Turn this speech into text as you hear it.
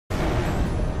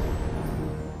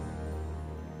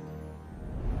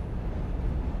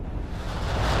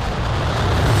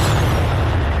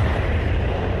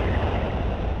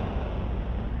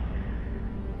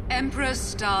Emperor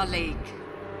Starleague,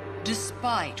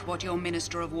 despite what your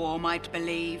Minister of War might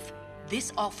believe,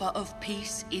 this offer of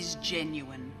peace is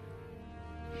genuine.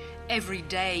 Every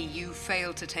day you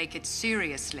fail to take it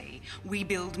seriously, we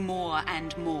build more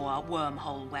and more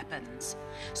wormhole weapons.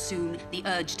 Soon, the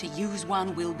urge to use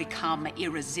one will become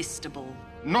irresistible.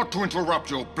 Not to interrupt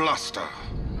your bluster,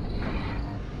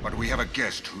 but we have a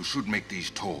guest who should make these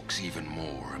talks even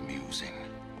more amusing.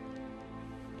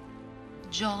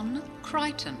 John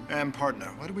Chrichton. And partner,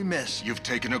 what did we miss? You've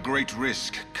taken a great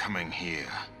risk coming here.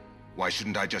 Why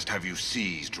shouldn't I just have you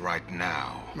seized right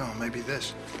now? Well, maybe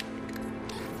this.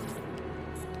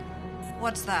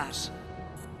 What's that?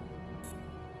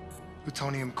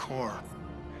 Plutonium core.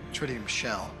 Tritium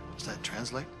shell. Does that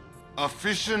translate? A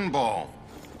fission ball.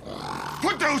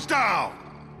 Put those down!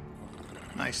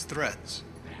 Nice threads.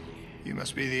 You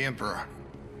must be the Emperor.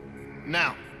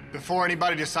 Now, before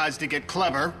anybody decides to get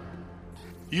clever,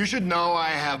 you should know I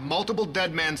have multiple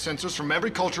dead man sensors from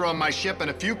every culture on my ship and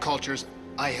a few cultures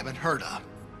I haven't heard of.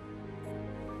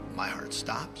 My heart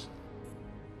stops.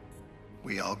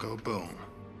 We all go boom.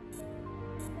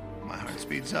 My heart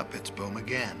speeds up, it's boom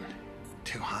again.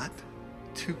 Too hot,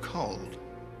 too cold,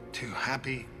 too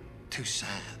happy, too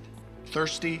sad.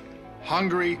 Thirsty,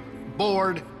 hungry,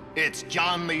 bored, it's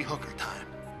John Lee Hooker time.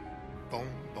 Boom,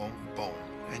 boom, boom.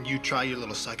 And you try your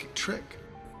little psychic trick.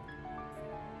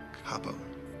 Kaboom.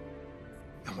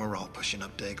 And we're all pushing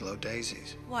up Dayglow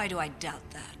daisies. Why do I doubt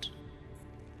that?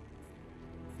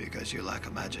 Because you lack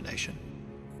imagination.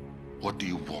 What do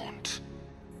you want?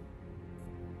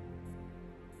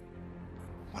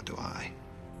 What do I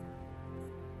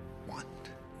want?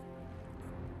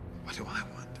 What do I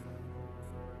want?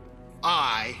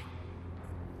 I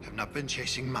have not been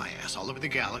chasing my ass all over the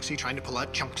galaxy trying to pull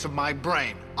out chunks of my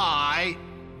brain. I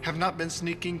have not been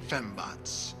sneaking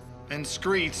fembots and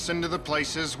screeds into the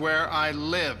places where I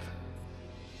live.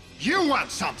 You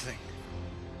want something!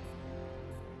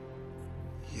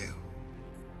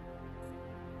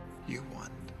 You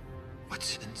want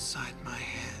what's inside my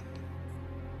head.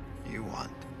 You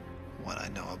want what I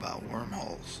know about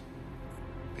wormholes.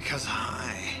 Because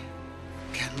I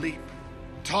can leap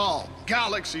tall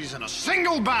galaxies in a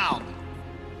single bound.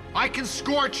 I can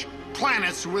scorch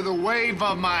planets with a wave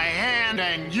of my hand,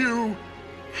 and you,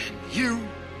 and you,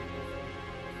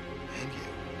 and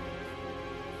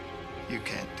you. You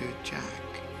can't do jack.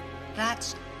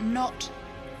 That's not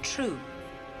true.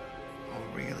 Oh,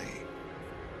 really?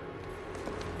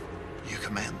 You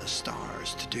command the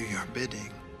stars to do your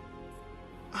bidding.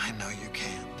 I know you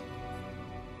can't.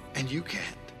 And you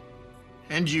can't.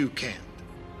 And you can't.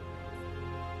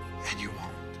 And you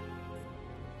won't.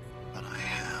 But I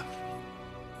have.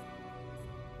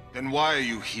 Then why are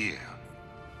you here?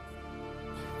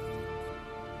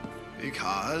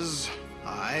 Because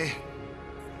I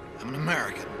am an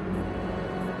American.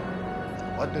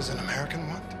 And what does an American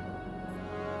want?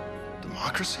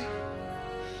 Democracy?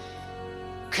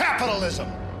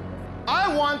 Capitalism!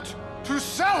 I want to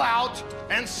sell out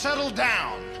and settle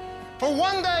down. For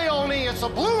one day only, it's a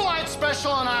blue light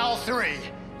special on aisle 3.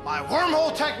 My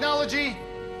wormhole technology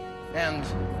and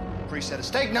free set of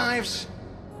steak knives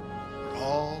for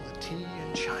all the tea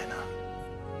in China.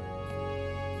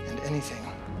 And anything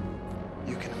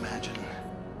you can imagine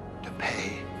to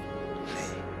pay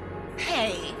me.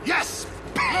 Pay? Yes,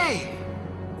 pay!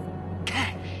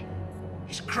 Cash.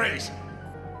 He's crazy.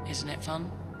 Isn't it fun?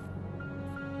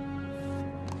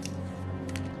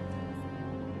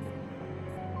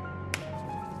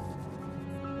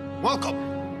 Welcome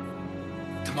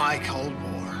to my Cold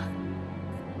War.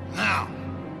 Now,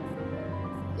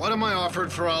 what am I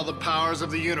offered for all the powers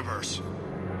of the universe?